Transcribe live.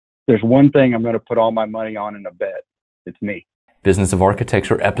there's one thing I'm going to put all my money on in a bet, it's me. Business of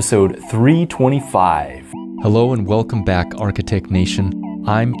Architecture, episode 325. Hello and welcome back, Architect Nation.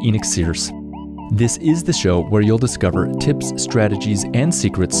 I'm Enoch Sears. This is the show where you'll discover tips, strategies, and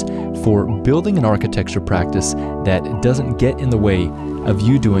secrets for building an architecture practice that doesn't get in the way of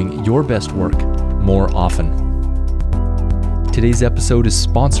you doing your best work more often. Today's episode is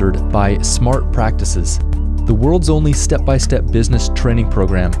sponsored by Smart Practices, the world's only step-by-step business training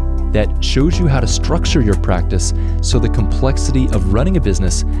program that shows you how to structure your practice so the complexity of running a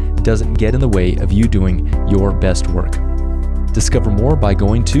business doesn't get in the way of you doing your best work. Discover more by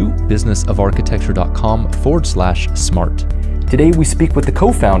going to businessofarchitecture.com/smart. Today we speak with the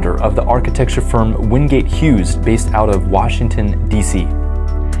co-founder of the architecture firm Wingate Hughes, based out of Washington, D.C.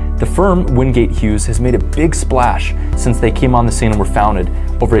 The firm Wingate Hughes has made a big splash since they came on the scene and were founded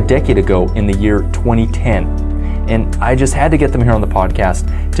over a decade ago in the year 2010. And I just had to get them here on the podcast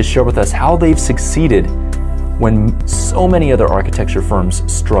to share with us how they've succeeded when so many other architecture firms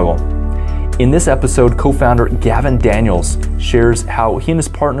struggle. In this episode, co-founder Gavin Daniels shares how he and his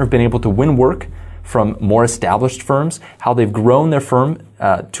partner have been able to win work from more established firms, how they've grown their firm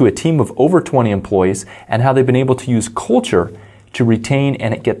to a team of over 20 employees, and how they've been able to use culture to retain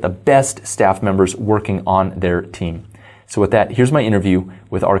and get the best staff members working on their team. So with that, here's my interview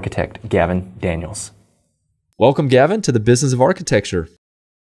with architect Gavin Daniels. Welcome, Gavin, to the Business of Architecture.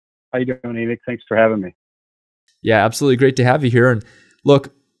 How you doing, Enoch? Thanks for having me. Yeah, absolutely great to have you here. And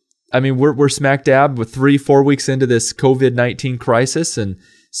look, I mean, we're smack dab with 3-4 weeks into this COVID-19 crisis, and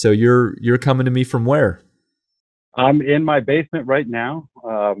so you're coming to me from where? I'm in my basement right now.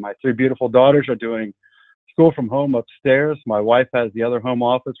 My 3 beautiful daughters are doing school from home upstairs. My wife has the other home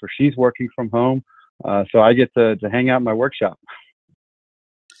office where she's working from home, so I get to hang out in my workshop.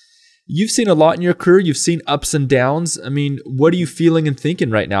 You've seen a lot in your career. You've seen ups and downs. I mean, what are you feeling and thinking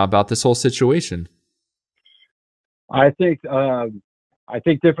right now about this whole situation? I think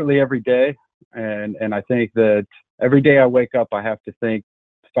differently every day, and I think that every day I wake up, I have to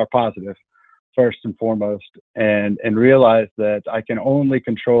start positive first and foremost, and realize that I can only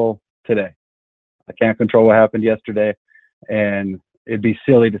control today. I can't control what happened yesterday, and it'd be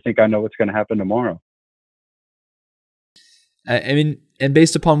silly to think I know what's going to happen tomorrow. I mean, and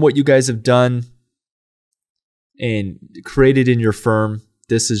based upon what you guys have done and created in your firm,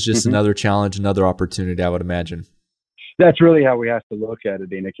 this is just another challenge, another opportunity, I would imagine. That's really how we have to look at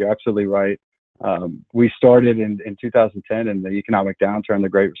it, Enoch. You're absolutely right. We started in 2010 in the economic downturn, the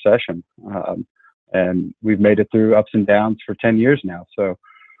Great Recession, and we've made it through ups and downs for 10 years now. So,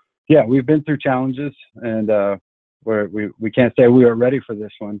 yeah, we've been through challenges, and we can't say we were ready for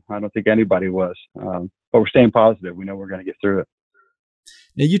this one. I don't think anybody was, but we're staying positive. We know we're going to get through it.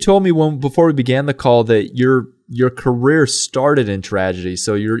 Now, you told me before we began the call that your career started in tragedy,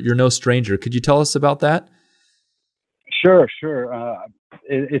 so you're no stranger. Could you tell us about that? Sure.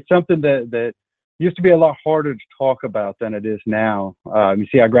 It's something that used to be a lot harder to talk about than it is now. You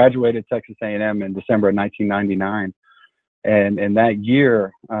see, I graduated Texas A&M in December of 1999, and in that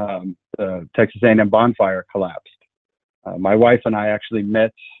year, the Texas A&M bonfire collapsed. My wife and I actually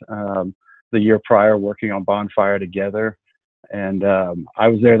met the year prior working on bonfire together, and I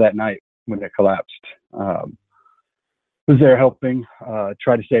was there that night when it collapsed. Was there helping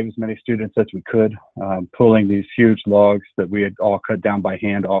try to save as many students as we could, pulling these huge logs that we had all cut down by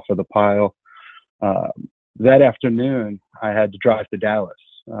hand off of the pile. That afternoon, I had to drive to Dallas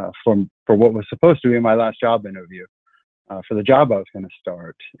for what was supposed to be my last job interview for the job I was going to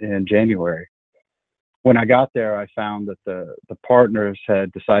start in January. When I got there, I found that the partners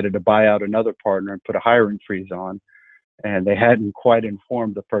had decided to buy out another partner and put a hiring freeze on. And they hadn't quite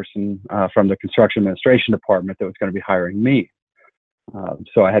informed the person from the construction administration department that was going to be hiring me.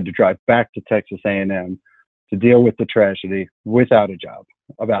 So I had to drive back to Texas A&M to deal with the tragedy without a job,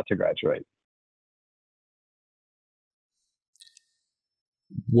 about to graduate.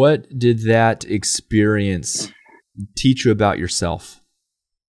 What did that experience teach you about yourself?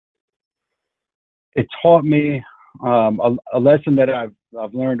 It taught me a lesson that I've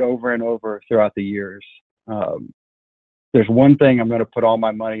learned over and over throughout the years. There's one thing I'm going to put all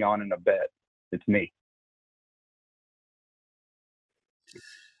my money on in a bet. It's me.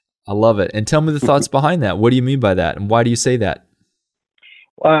 I love it. And tell me the thoughts behind that. What do you mean by that? And why do you say that?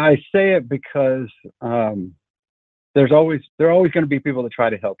 Well, I say it because there are always going to be people that try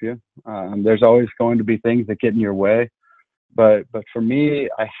to help you. There's always going to be things that get in your way. But for me,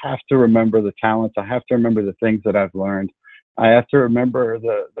 I have to remember the talents. I have to remember the things that I've learned. I have to remember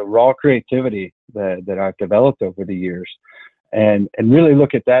the raw creativity that I've developed over the years, and really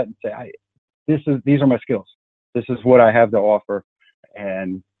look at that and say, these are my skills. This is what I have to offer,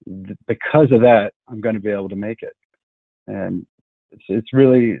 and because of that, I'm going to be able to make it. And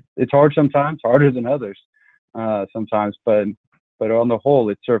it's hard sometimes, harder than others sometimes, but on the whole,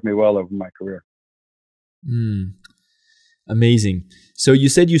 it served me well over my career. Amazing. So you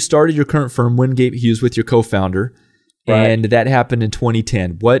said you started your current firm, Wingate Hughes, with your co-founder, Right. and that happened in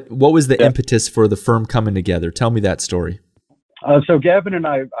 2010. What was the impetus for the firm coming together? Tell me that story. So Gavin and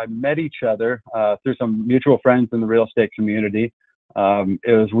I met each other through some mutual friends in the real estate community.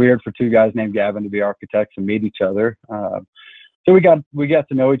 It was weird for two guys named Gavin to be architects and meet each other. So we got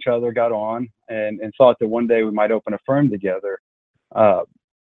to know each other, got on, and thought that one day we might open a firm together. I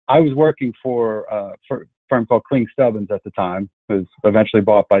was working for a firm called Kling Stubbins at the time. It was eventually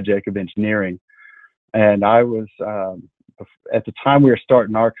bought by Jacob Engineering. And I was, at the time we were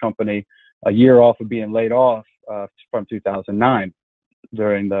starting our company, a year off of being laid off from 2009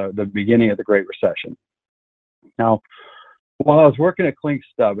 during the beginning of the Great Recession. Now, while I was working at Kling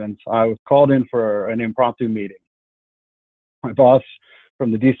Stubbins, I was called in for an impromptu meeting. My boss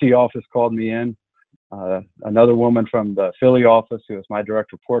from the DC office called me in. Another woman from the Philly office, who was my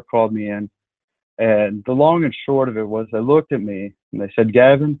direct report, called me in. And the long and short of it was, they looked at me and they said,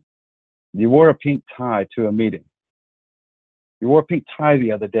 "Gavin, you wore a pink tie to a meeting. You wore a pink tie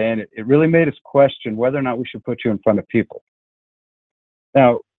the other day, and it really made us question whether or not we should put you in front of people."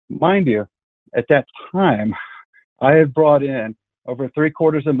 Now, mind you, at that time, I had brought in over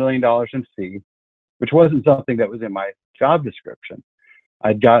 $750,000 in fee, which wasn't something that was in my job description.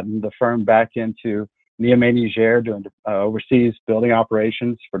 I'd gotten the firm back into Niamey-Niger doing overseas building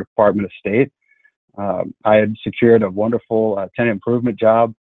operations for the Department of State. I had secured a wonderful tenant improvement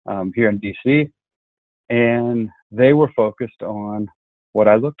job here in DC, and they were focused on what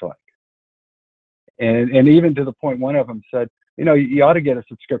I looked like. And even to the point, one of them said, "You ought to get a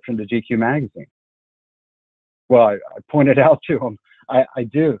subscription to GQ magazine." Well, I pointed out to them, I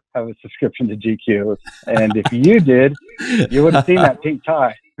do have a subscription to GQ, and if you did, you would have seen that pink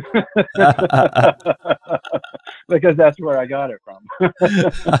tie. Because that's where I got it from.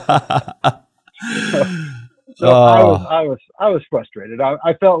 So I was frustrated.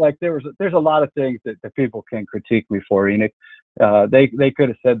 I felt like there's a lot of things that people can critique me for, Enoch. They could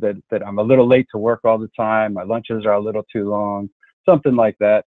have said that I'm a little late to work all the time, my lunches are a little too long, something like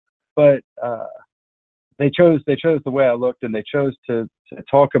that. But they chose the way I looked, and they chose to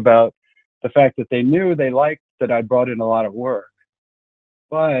talk about the fact that they knew they liked that I brought in a lot of work.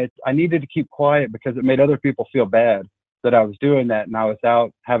 But I needed to keep quiet because it made other people feel bad that I was doing that, and I was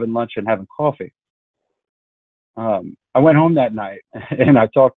out having lunch and having coffee. I went home that night and I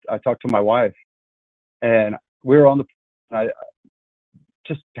talked to my wife, and we were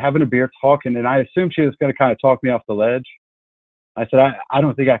just having a beer talking, and I assumed she was going to kind of talk me off the ledge. I said, I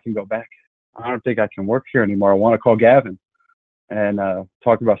don't think I can go back. I don't think I can work here anymore. I want to call Gavin and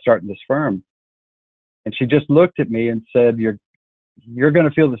talk about starting this firm. And she just looked at me and said, you're going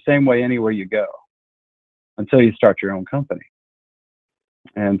to feel the same way anywhere you go until you start your own company.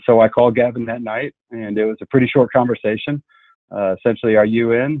 And so I called Gavin that night, and it was a pretty short conversation. Essentially, "Are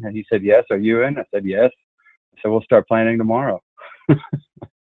you in?" And he said, "Yes." "Are you in?" I said, "Yes." So we'll start planning tomorrow.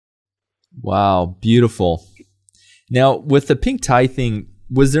 Wow, beautiful. Now, with the pink tie thing,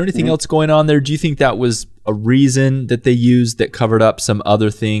 was there anything else going on there? Do you think that was a reason that they used that covered up some other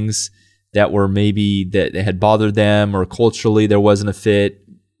things that were maybe that had bothered them, or culturally there wasn't a fit?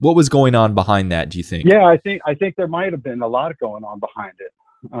 What was going on behind that, do you think? Yeah, I think there might have been a lot going on behind it.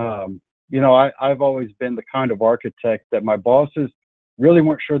 I've always been the kind of architect that my bosses really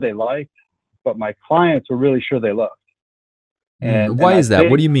weren't sure they liked, but my clients were really sure they loved. Why is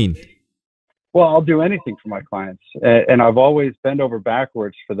that? What do you mean? Well, I'll do anything for my clients, and I've always bent over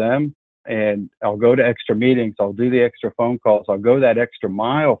backwards for them, and I'll go to extra meetings, I'll do the extra phone calls, I'll go that extra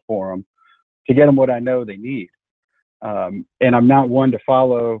mile for them to get them what I know they need. And I'm not one to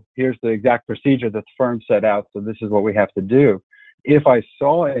follow, here's the exact procedure that the firm set out, so this is what we have to do. If I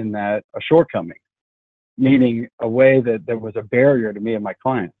saw in that a shortcoming, meaning a way that there was a barrier to me and my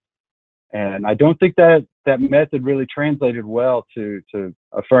client. And I don't think that method really translated well to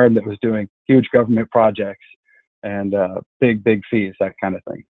a firm that was doing huge government projects and big fees, that kind of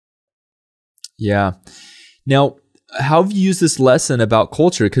thing. Yeah. Now, how have you used this lesson about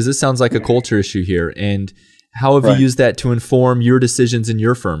culture? Because this sounds like a culture issue here. And how have you used that to inform your decisions in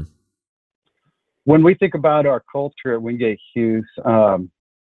your firm? When we think about our culture at Wingate Hughes,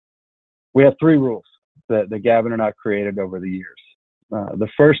 we have 3 rules that Gavin and I created over the years. The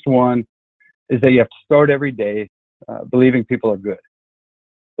first one is that you have to start every day believing people are good,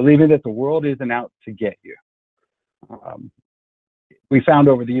 believing that the world isn't out to get you. We found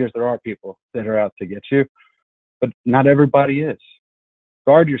over the years there are people that are out to get you, but not everybody is.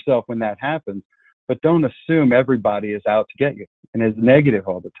 guard yourself when that happens, but don't assume everybody is out to get you and is negative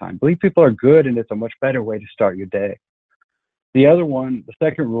all the time. Believe people are good, and it's a much better way to start your day. The other one, the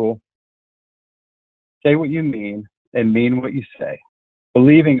second rule, say what you mean and mean what you say,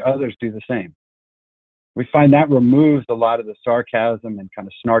 believing others do the same. We find that removes a lot of the sarcasm and kind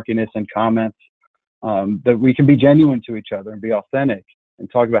of snarkiness in comments, that we can be genuine to each other and be authentic and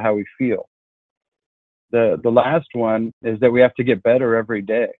talk about how we feel. The last one is that we have to get better every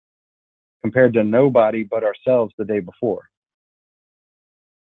day compared to nobody but ourselves the day before.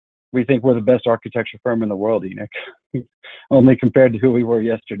 We think we're the best architecture firm in the world, Enoch, only compared to who we were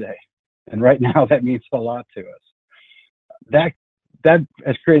yesterday. And right now, that means a lot to us. That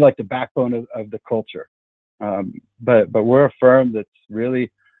has created like the backbone of the culture. But we're a firm that's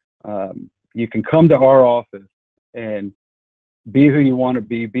really, you can come to our office and be who you want to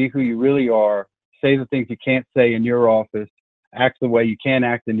be who you really are, say the things you can't say in your office, act the way you can't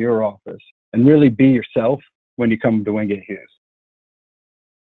act in your office, and really be yourself when you come to Wingate Hughes.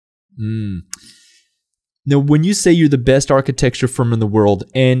 Now, when you say you're the best architecture firm in the world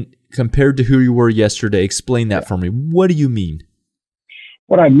and compared to who you were yesterday, explain that for me. What do you mean?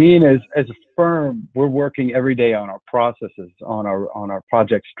 What I mean is, as a firm, we're working every day on our processes, on our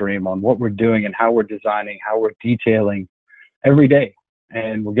project stream, on what we're doing and how we're designing, how we're detailing every day,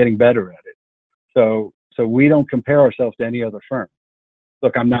 and we're getting better at it. So we don't compare ourselves to any other firm.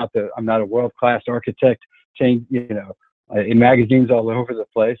 Look, I'm not a world-class architect, in magazines all over the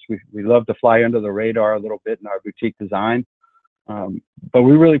place. We love to fly under the radar a little bit in our boutique design, but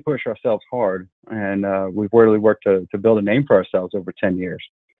we really push ourselves hard, and we've really worked to build a name for ourselves over 10 years.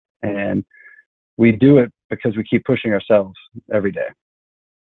 And we do it because we keep pushing ourselves every day.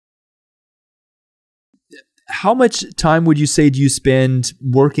 How much time would you say do you spend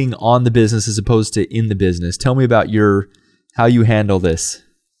working on the business as opposed to in the business? Tell me about how you handle this.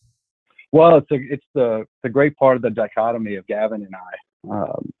 Well, it's the great part of the dichotomy of Gavin and I.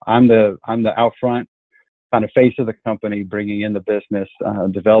 I'm the out front kind of face of the company, bringing in the business,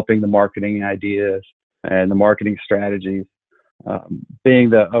 developing the marketing ideas and the marketing strategies, being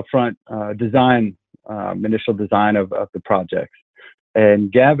the upfront design, initial design of the projects. And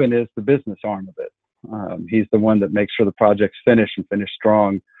Gavin is the business arm of it. He's the one that makes sure the projects finish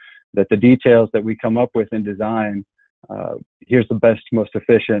strong, that the details that we come up with in design, here's the best, most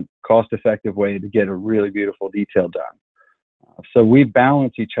efficient, cost-effective way to get a really beautiful detail done. So we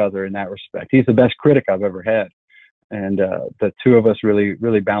balance each other in that respect. He's the best critic I've ever had, and the two of us really,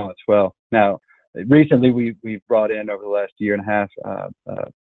 really balance well. Now, recently we've brought in, over the last year and a half,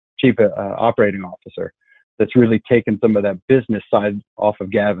 chief operating officer that's really taken some of that business side off of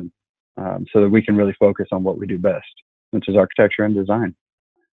Gavin, so that we can really focus on what we do best, which is architecture and design.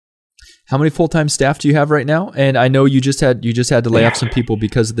 How many full-time staff do you have right now? And I know you just had to lay off some people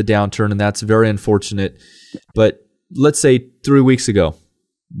because of the downturn, and that's very unfortunate. But let's say 3 weeks ago,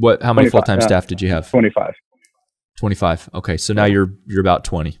 how many full-time staff did you have? 25. 25. Okay, so now you're about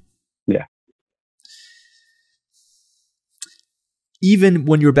 20. Yeah. Even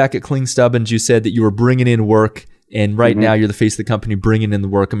when you were back at Kling Stubbins, you said that you were bringing in work, and right now you're the face of the company bringing in the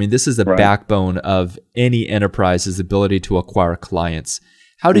work. I mean, this is the backbone of any enterprise's ability to acquire clients.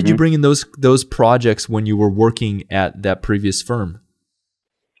 How did you bring in those projects when you were working at that previous firm?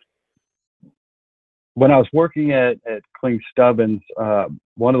 When I was working at Kling Stubbins,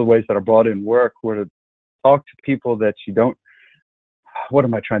 one of the ways that I brought in work were to talk to people that you don't, what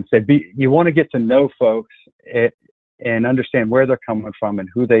am I trying to say? You want to get to know folks and understand where they're coming from and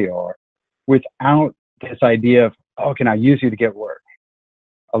who they are, without this idea of, oh, can I use you to get work?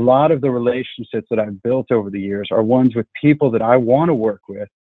 A lot of the relationships that I've built over the years are ones with people that I want to work with,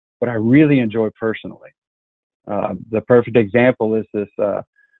 but I really enjoy personally. The perfect example is this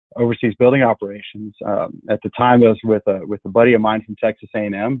overseas building operations. At the time, I was with a buddy of mine from Texas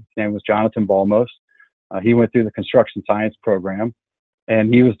A&M. His name was Jonathan Balmos. He went through the construction science program,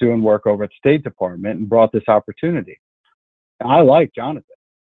 and he was doing work over at the State Department and brought this opportunity. I liked Jonathan.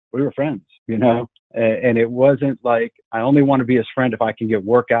 We were friends, and it wasn't like I only want to be his friend if I can get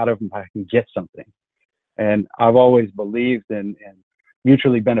work out of him, if I can get something. And I've always believed in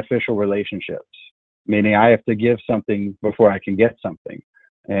mutually beneficial relationships, meaning I have to give something before I can get something.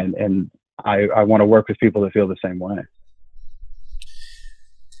 And I want to work with people that feel the same way.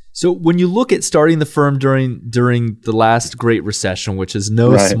 So when you look at starting the firm during the last Great Recession, which is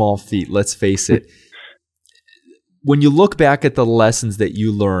no small feat, let's face it, when you look back at the lessons that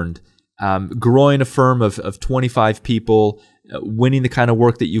you learned, growing a firm of 25 people, winning the kind of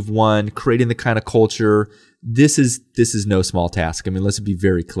work that you've won, creating the kind of culture, this is no small task. I mean, let's be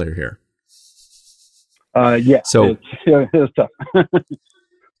very clear here. Yeah. So it was tough.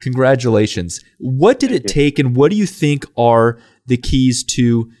 Congratulations. What did it take, and what do you think are the keys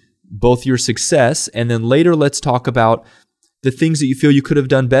to both your success? And then later, let's talk about the things that you feel you could have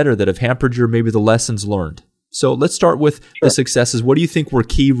done better that have hampered your, maybe the lessons learned. So let's start with the successes. What do you think were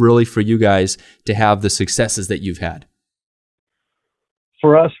key really for you guys to have the successes that you've had?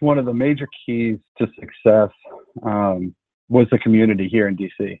 For us, one of the major keys to success was the community here in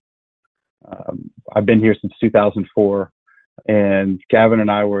DC. I've been here since 2004, and Gavin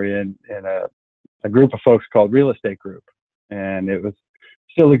and I were in a group of folks called Real Estate Group, and it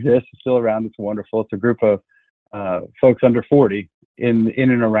still exists, it's still around, it's wonderful. It's a group of folks under 40 in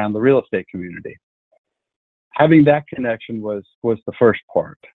and around the real estate community. Having that connection was the first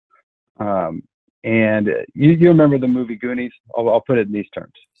part. And you remember the movie Goonies? I'll put it in these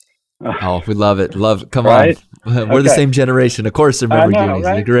terms. Oh, we love it. Come right? on. We're the same generation. Of course, remember Goonies.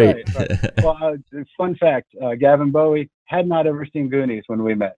 Right? They're great. Right. Well, fun fact, Gavin Bowie had not ever seen Goonies when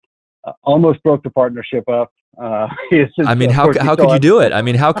we met. Almost broke the partnership up. I mean, how could you do it? I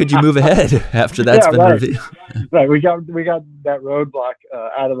mean, how could you move ahead after that's been revealed? Right. We got that roadblock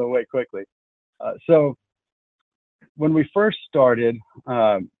out of the way quickly. So when we first started,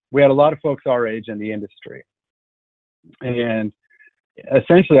 we had a lot of folks our age in the industry. And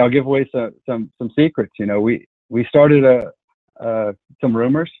essentially, I'll give away some secrets. You know, we started some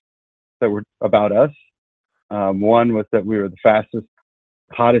rumors that were about us. One was that we were the fastest,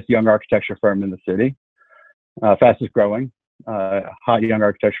 hottest young architecture firm in the city, fastest growing hot young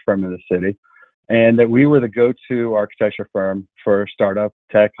architecture firm in the city, and that we were the go-to architecture firm for startup,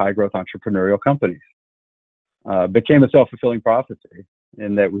 tech, high-growth entrepreneurial companies. Became a self-fulfilling prophecy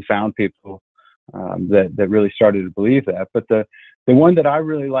in that we found people that really started to believe that. But the one that I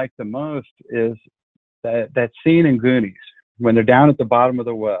really like the most is that scene in Goonies when they're down at the bottom of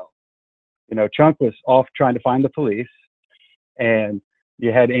the well. You know, Chunk was off trying to find the police, and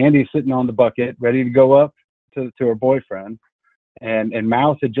you had Andy sitting on the bucket ready to go up to her boyfriend, and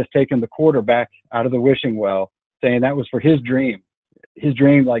Mouse had just taken the quarter back out of the wishing well, saying that was for his dream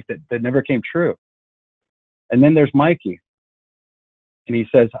like that never came true. And then there's Mikey, and he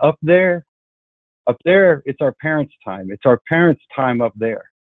says, up there, it's our parents' time. It's our parents' time up there.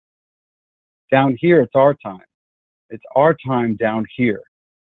 Down here, it's our time. It's our time down here.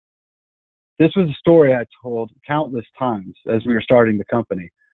 This was a story I told countless times as we were starting the company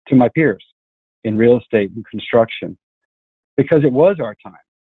to my peers in real estate and construction, because it was our time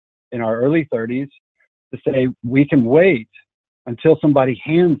in our early 30s to say we can wait until somebody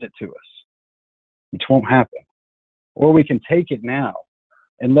hands it to us, which won't happen. Or we can take it now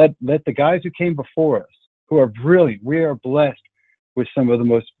and let the guys who came before us, who are brilliant, we are blessed with some of the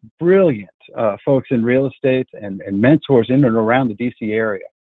most brilliant folks in real estate and mentors in and around the DC area.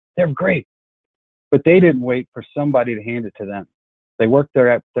 They're great, but they didn't wait for somebody to hand it to them. They worked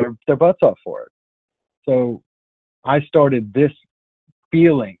their butts off for it. So I started this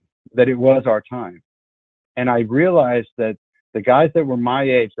feeling that it was our time. And I realized that the guys that were my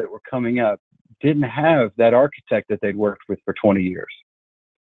age that were coming up didn't have that architect that they'd worked with for 20 years.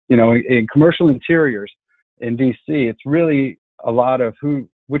 You know, in commercial interiors in DC, it's really a lot of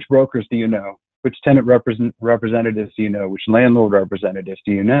which brokers do you know? Which tenant representatives do you know? Which landlord representatives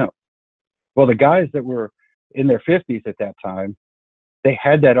do you know? Well, the guys that were in their 50s at that time, they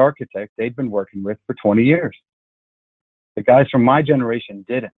had that architect they'd been working with for 20 years. The guys from my generation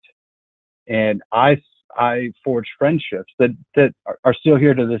didn't. And I forged friendships that are still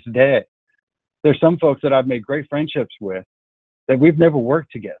here to this day. There's some folks that I've made great friendships with that we've never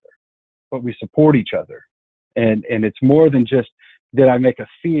worked together, but we support each other. And it's more than just, did I make a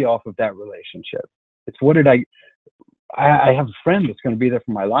fee off of that relationship? It's what did I have a friend that's going to be there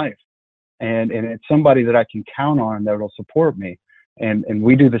for my life. And it's somebody that I can count on that will support me. And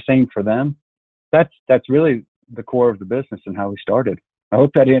we do the same for them. That's really the core of the business and how we started. I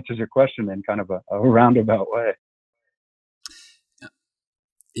hope that answers your question in kind of a roundabout way.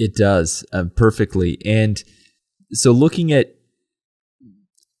 It does perfectly. And so looking at,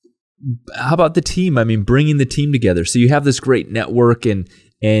 how about the team? I mean, bringing the team together. So you have this great network and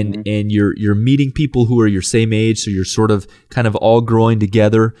you're meeting people who are your same age. So you're sort of kind of all growing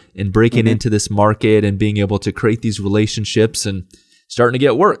together and breaking into this market and being able to create these relationships and starting to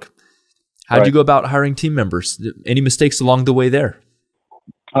get work. How'd you go about hiring team members? Any mistakes along the way there?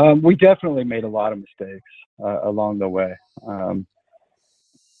 We definitely made a lot of mistakes along the way.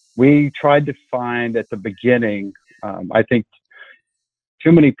 We tried to find at the beginning, I think,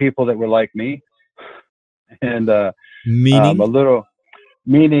 too many people that were like me, and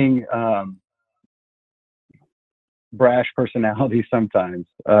meaning brash personalities sometimes.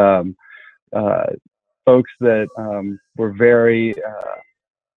 Folks that were very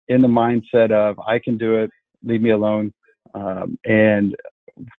in the mindset of, I can do it, leave me alone. And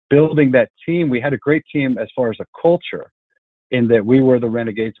building that team, we had a great team as far as a culture, in that we were the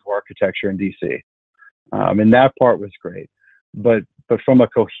renegades of architecture in DC. And that part was great. But from a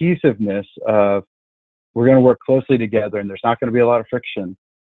cohesiveness of, we're going to work closely together and there's not going to be a lot of friction,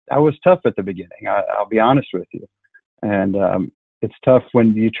 that was tough at the beginning. I'll be honest with you. And it's tough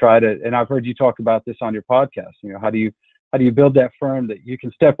when you try to, and I've heard you talk about this on your podcast, how do you build that firm that you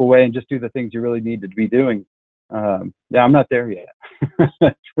can step away and just do the things you really need to be doing? Yeah, I'm not there yet.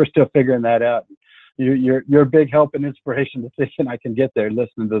 We're still figuring that out. You're a big help and inspiration to thinking I can get there,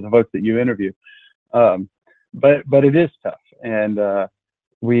 listening to the folks that you interview. But it is tough. And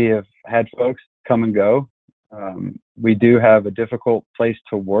we have had folks come and go. We do have a difficult place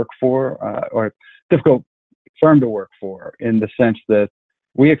to work for, or difficult firm to work for, in the sense that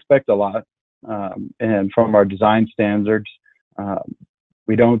we expect a lot. And from our design standards,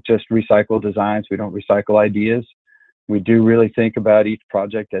 we don't just recycle designs. We don't recycle ideas. We do really think about each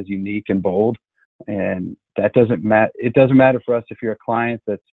project as unique and bold. And that doesn't matter. It doesn't matter for us if you're a client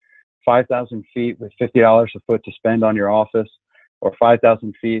that's 5,000 feet with $50 a foot to spend on your office, or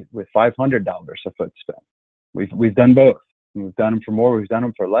 5,000 feet with $500 a foot to spend. We've done both. We've done them for more. We've done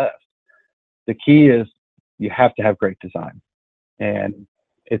them for less. The key is, you have to have great design. And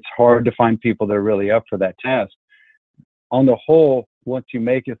it's hard to find people that are really up for that task. On the whole, once you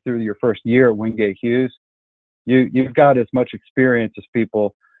make it through your first year at Wingate Hughes, you've got as much experience as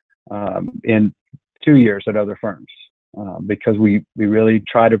people in 2 years at other firms, because we really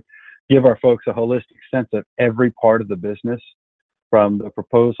try to give our folks a holistic sense of every part of the business, from the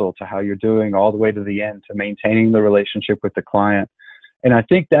proposal to how you're doing, all the way to the end, to maintaining the relationship with the client. And I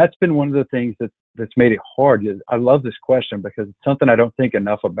think that's been one of the things that's made it hard. I love this question because it's something I don't think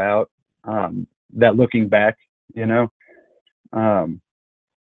enough about, that looking back,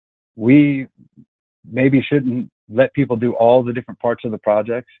 we maybe shouldn't let people do all the different parts of the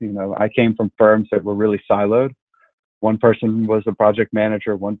projects. I came from firms that were really siloed. One person was the project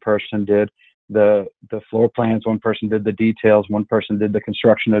manager, one person did the floor plans, one person did the details, one person did the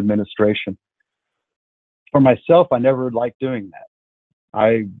construction administration. For myself, I never liked doing that.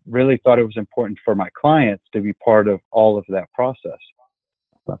 I really thought it was important for my clients to be part of all of that process.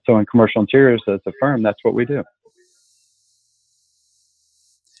 So in commercial interiors as a firm, that's what we do.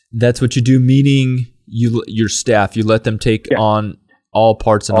 That's what you do, meaning your staff, you let them take on all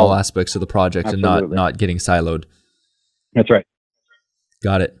parts and all aspects of the project. Absolutely. And not getting siloed. That's right.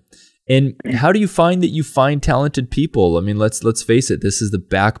 Got it. And how do you find that you find talented people? I mean, let's face it, this is the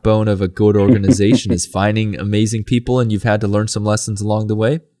backbone of a good organization, is finding amazing people, and you've had to learn some lessons along the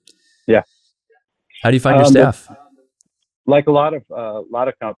way. Yeah. How do you find your staff? Like a lot of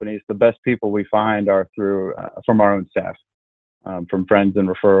companies, the best people we find are from our own staff, from friends and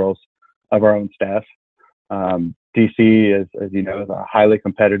referrals of our own staff. DC, as you know, is a highly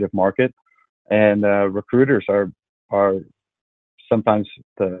competitive market, and recruiters are sometimes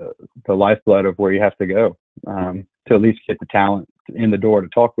the lifeblood of where you have to go to at least get the talent in the door to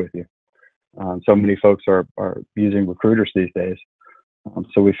talk with you. So many folks are using recruiters these days.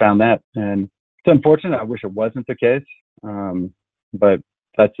 So we found that, and it's unfortunate. I wish it wasn't the case, but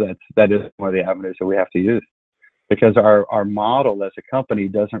that is one of the avenues that we have to use, because our model as a company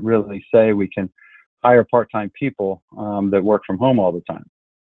doesn't really say we can hire part-time people that work from home all the time.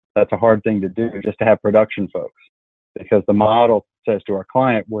 That's a hard thing to do, just to have production folks, because the model says to our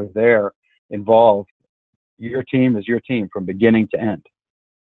client, we're there, involved. Your team is your team from beginning to end.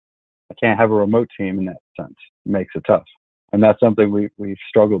 I can't have a remote team in that sense. It makes it tough. And that's something we've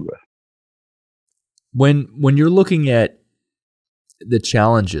struggled with. When you're looking at the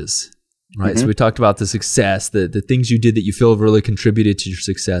challenges, right? Mm-hmm. So we talked about the success, the things you did that you feel have really contributed to your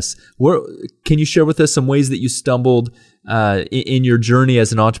success. Can you share with us some ways that you stumbled in your journey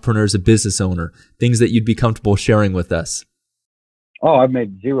as an entrepreneur, as a business owner, things that you'd be comfortable sharing with us? Oh, I've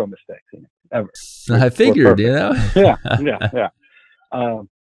made zero mistakes in it, ever. I figured, Yeah.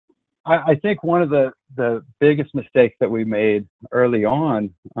 I think one of the biggest mistakes that we made early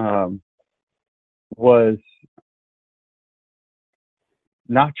on was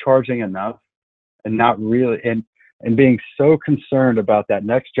not charging enough, and not really, and being so concerned about that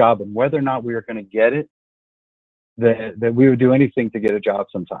next job and whether or not we were going to get it, that we would do anything to get a job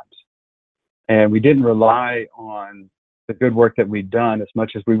sometimes. And we didn't rely on the good work that we'd done as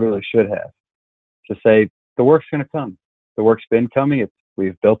much as we really should have, to say the work's going to come. The work's been coming.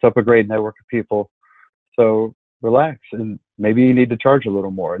 We've built up a great network of people. So relax, and maybe you need to charge a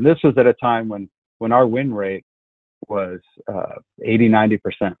little more. And this was at a time when our win rate was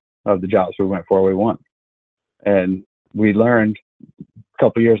 80-90% of the jobs we went for, we won. And we learned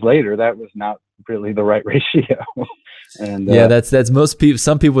couple of years later, that was not really the right ratio. And yeah, that's most people.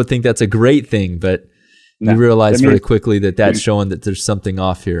 Some people would think that's a great thing, but no, you realize very quickly that that's showing that there's something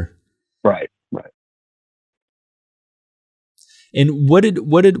off here. Right. And what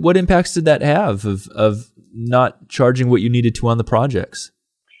impacts did that have of not charging what you needed to on the projects?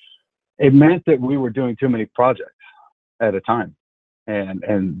 It meant that we were doing too many projects at a time,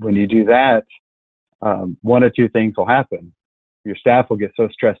 and when you do that, one or two things will happen. Your staff will get so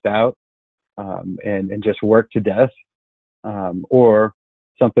stressed out and just work to death, or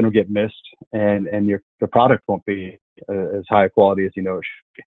something will get missed, and the product won't be as high quality as you know it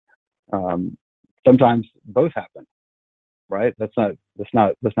should be. Sometimes both happen, right? Let's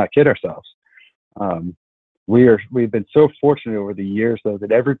not kid ourselves. We've been so fortunate over the years, though,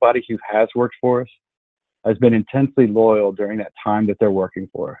 that everybody who has worked for us has been intensely loyal during that time that they're working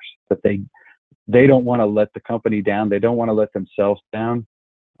for us. That they don't want to let the company down. They don't want to let themselves down.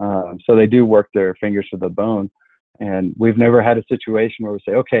 So they do work their fingers to the bone. And we've never had a situation where we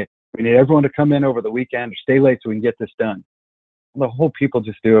say, okay, we need everyone to come in over the weekend or stay late so we can get this done. The whole people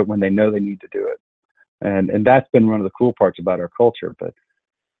just do it when they know they need to do it. And that's been one of the cool parts about our culture, but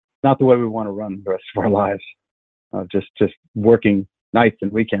not the way we want to run the rest of our lives. Just working nights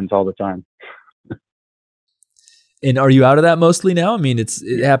and weekends all the time. And are you out of that mostly now? I mean,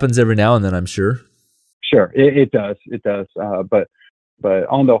 it happens every now and then, I'm sure. Sure, it does. But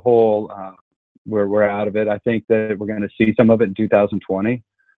on the whole, we're out of it. I think that we're going to see some of it in 2020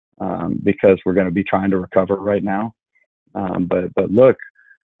 because we're going to be trying to recover right now. But look,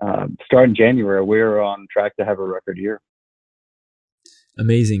 starting January, we're on track to have a record year.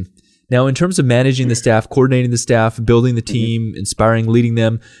 Amazing. Now, in terms of managing the staff, coordinating the staff, building the team, inspiring, leading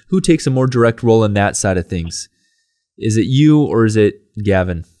them, who takes a more direct role in that side of things? Is it you or is it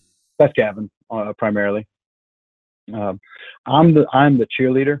Gavin? That's Gavin, primarily. I'm the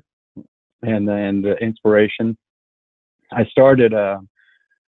cheerleader and the inspiration. I started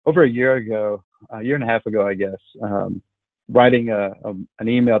over a year and a half ago, I guess, writing an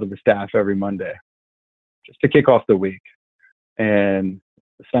email to the staff every Monday just to kick off the week. And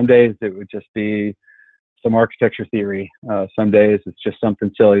some days it would just be some architecture theory. Some days it's just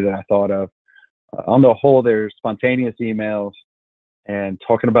something silly that I thought of. On the whole, there's spontaneous emails and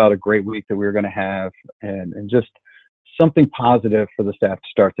talking about a great week that we were going to have and just something positive for the staff to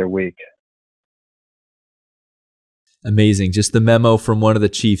start their week. Amazing. Just the memo from one of the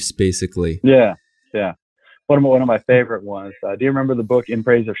chiefs, basically. Yeah. One of my favorite ones. Do you remember the book In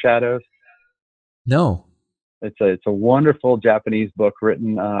Praise of Shadows? No. It's a wonderful Japanese book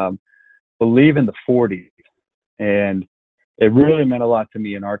written, believe in the 40s, and it really meant a lot to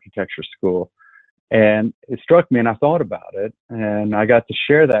me in architecture school. And it struck me, and I thought about it, and I got to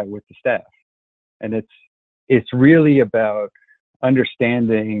share that with the staff. And it's really about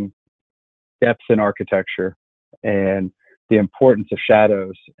understanding depth in architecture and the importance of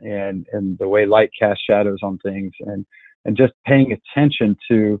shadows and the way light casts shadows on things, and just paying attention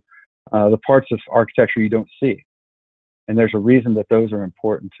to the parts of architecture you don't see. And there's a reason that those are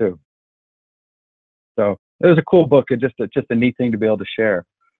important too. So it was a cool book, and just a neat thing to be able to share.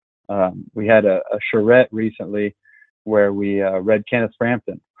 We had a charrette recently where we read Kenneth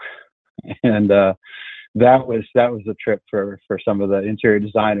Frampton, and that was a trip for some of the interior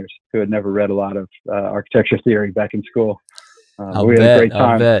designers who had never read a lot of architecture theory back in school. We had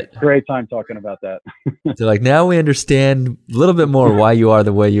a great time talking about that. They're like, now we understand a little bit more why you are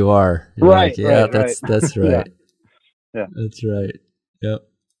the way you are. You're right. Like, yeah, right. That's right. Yeah. That's right.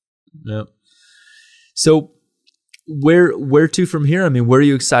 Yep. So where to from here? I mean, where are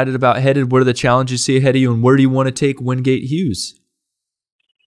you excited about headed? What are the challenges you see ahead of you, and where do you want to take Wingate Hughes?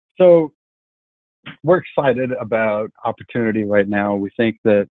 So we're excited about opportunity right now. We think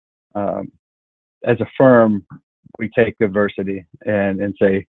that as a firm, we take adversity and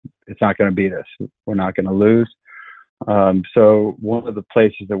say, it's not going to beat us. We're not going to lose. So one of the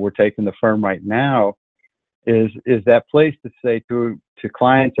places that we're taking the firm right now is that place to say to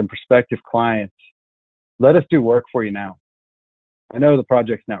clients and prospective clients, let us do work for you now. I know the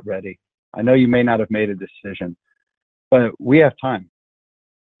project's not ready. I know you may not have made a decision, but we have time.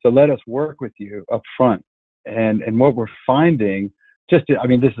 So let us work with you up front. And what we're finding, this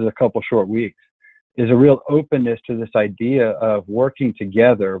is a couple short weeks, is a real openness to this idea of working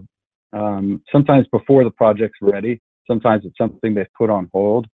together. Sometimes before the project's ready. Sometimes it's something they've put on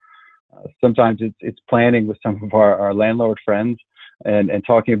hold. Sometimes it's planning with some of our landlord friends and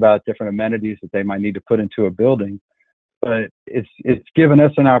talking about different amenities that they might need to put into a building. But it's given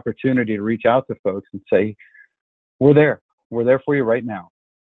us an opportunity to reach out to folks and say, we're there for you right now.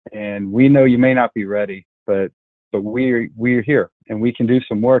 And we know you may not be ready, but but we're here and we can do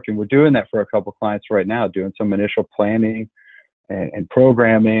some work. And we're doing that for a couple clients right now, doing some initial planning and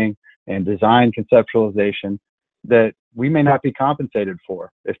programming and design conceptualization that we may not be compensated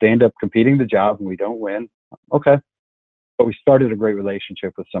for. If they end up competing the job and we don't win, okay. But we started a great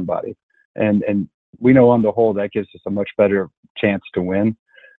relationship with somebody. And we know on the whole that gives us a much better chance to win.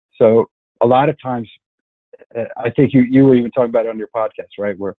 So a lot of times, I think you were even talking about it on your podcast,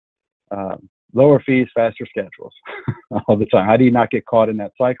 right? Where lower fees, faster schedules all the time. How do you not get caught in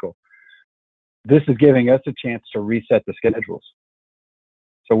that cycle? This is giving us a chance to reset the schedules.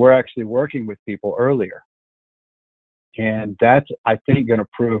 So we're actually working with people earlier. And that's, I think, going to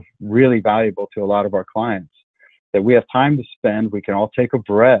prove really valuable to a lot of our clients, that we have time to spend. We can all take a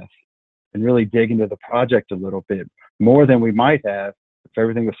breath and really dig into the project a little bit more than we might have if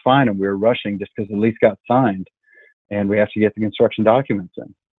everything was fine and we were rushing just because the lease got signed and we have to get the construction documents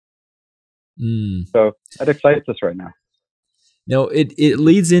in. So that excites us right now. Now, it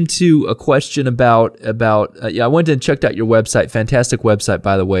leads into a question about I went and checked out your website. Fantastic website,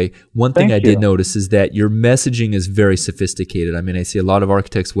 by the way. One thing I did notice is that your messaging is very sophisticated. I mean, I see a lot of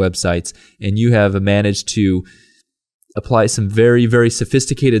architects' websites, and you have managed to apply some very, very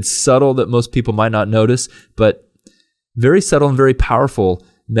sophisticated, subtle, that most people might not notice, but very subtle and very powerful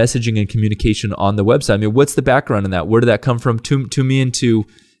messaging and communication on the website. I mean, what's the background in that? Where did that come from to me, and to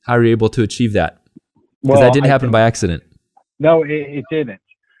how are you able to achieve that? Because that didn't happen by accident. No, it didn't.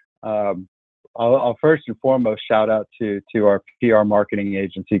 I'll first and foremost shout out to our PR marketing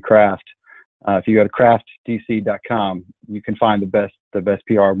agency, Craft. If you go to craftdc.com, you can find the best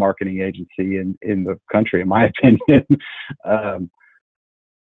PR marketing agency in the country, in my opinion.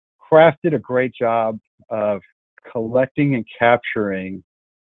 Craft did a great job of collecting and capturing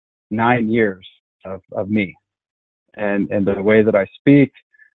 9 years of me and the way that I speak,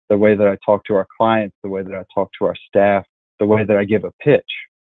 the way that I talk to our clients, the way that I talk to our staff, the way that I give a pitch.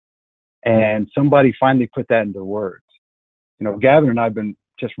 And somebody finally put that into words. You know, Gavin and I have been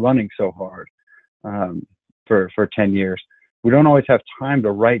just running so hard for 10 years. We don't always have time to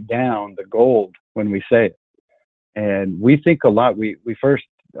write down the gold when we say it. And we think a lot. We first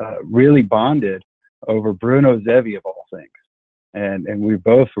really bonded over Bruno Zevi, of all things. And we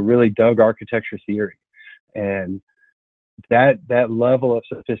both really dug architecture theory. And that level of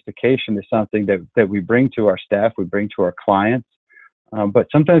sophistication is something that we bring to our staff, we bring to our clients, but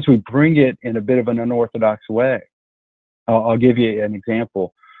sometimes we bring it in a bit of an unorthodox way. I'll give you an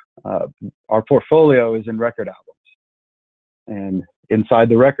example. Our portfolio is in record albums, and inside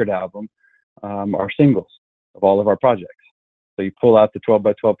the record album are singles of all of our projects. So you pull out the 12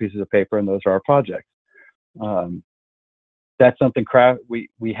 by 12 pieces of paper, and those are our projects. That's something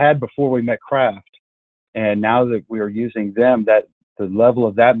we had before we met Craft. And now that we are using them, that the level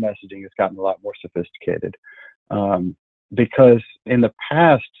of that messaging has gotten a lot more sophisticated. Because in the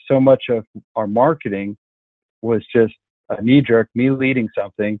past, so much of our marketing was just a knee jerk, me leading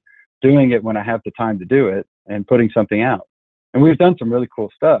something, doing it when I have the time to do it, and putting something out. And we've done some really cool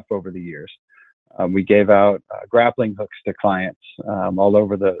stuff over the years. We gave out grappling hooks to clients all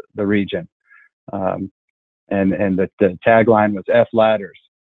over the region. And the tagline was F ladders.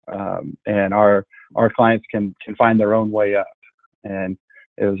 And our clients can find their own way up. And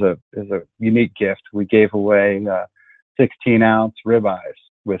it was a unique gift. We gave away 16-ounce ribeyes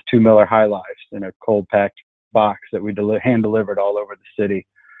with 2 Miller High Lifes in a cold packed box that we hand delivered all over the city,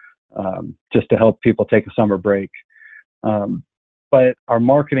 just to help people take a summer break. But our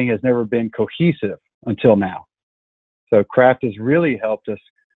marketing has never been cohesive until now. So Craft has really helped us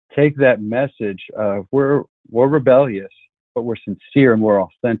take that message of we're rebellious, but we're sincere and we're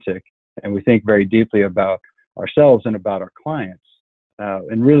authentic, and we think very deeply about ourselves and about our clients,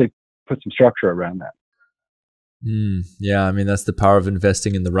 and really put some structure around that. Yeah, I mean, that's the power of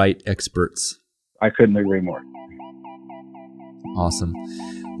investing in the right experts. I couldn't agree more. Awesome.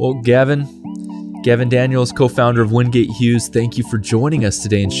 Well, Gavin Daniels, co-founder of Wingate Hughes, thank you for joining us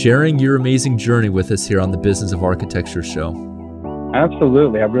today and sharing your amazing journey with us here on the Business of Architecture show.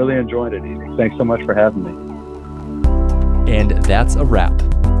 Absolutely. I really enjoyed it, Edie. Thanks so much for having me. And that's a wrap.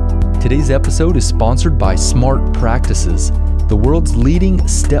 Today's episode is sponsored by Smart Practices, the world's leading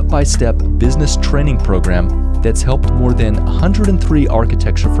step-by-step business training program that's helped more than 103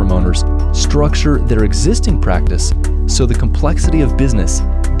 architecture firm owners structure their existing practice so the complexity of business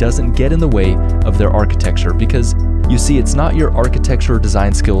doesn't get in the way of their architecture. Because, you see, it's not your architecture or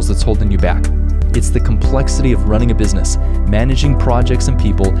design skills that's holding you back. It's the complexity of running a business, managing projects and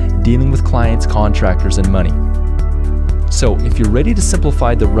people, dealing with clients, contractors, and money. So if you're ready to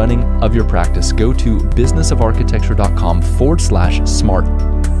simplify the running of your practice, go to businessofarchitecture.com/smart.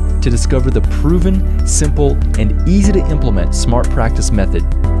 to discover the proven, simple, and easy to implement smart practice method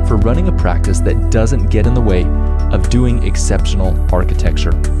for running a practice that doesn't get in the way of doing exceptional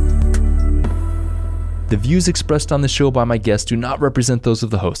architecture. The views expressed on the show by my guests do not represent those of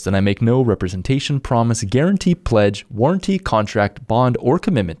the host, and I make no representation, promise, guarantee, pledge, warranty, contract, bond, or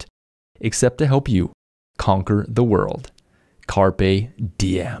commitment except to help you conquer the world. Carpe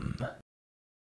Diem.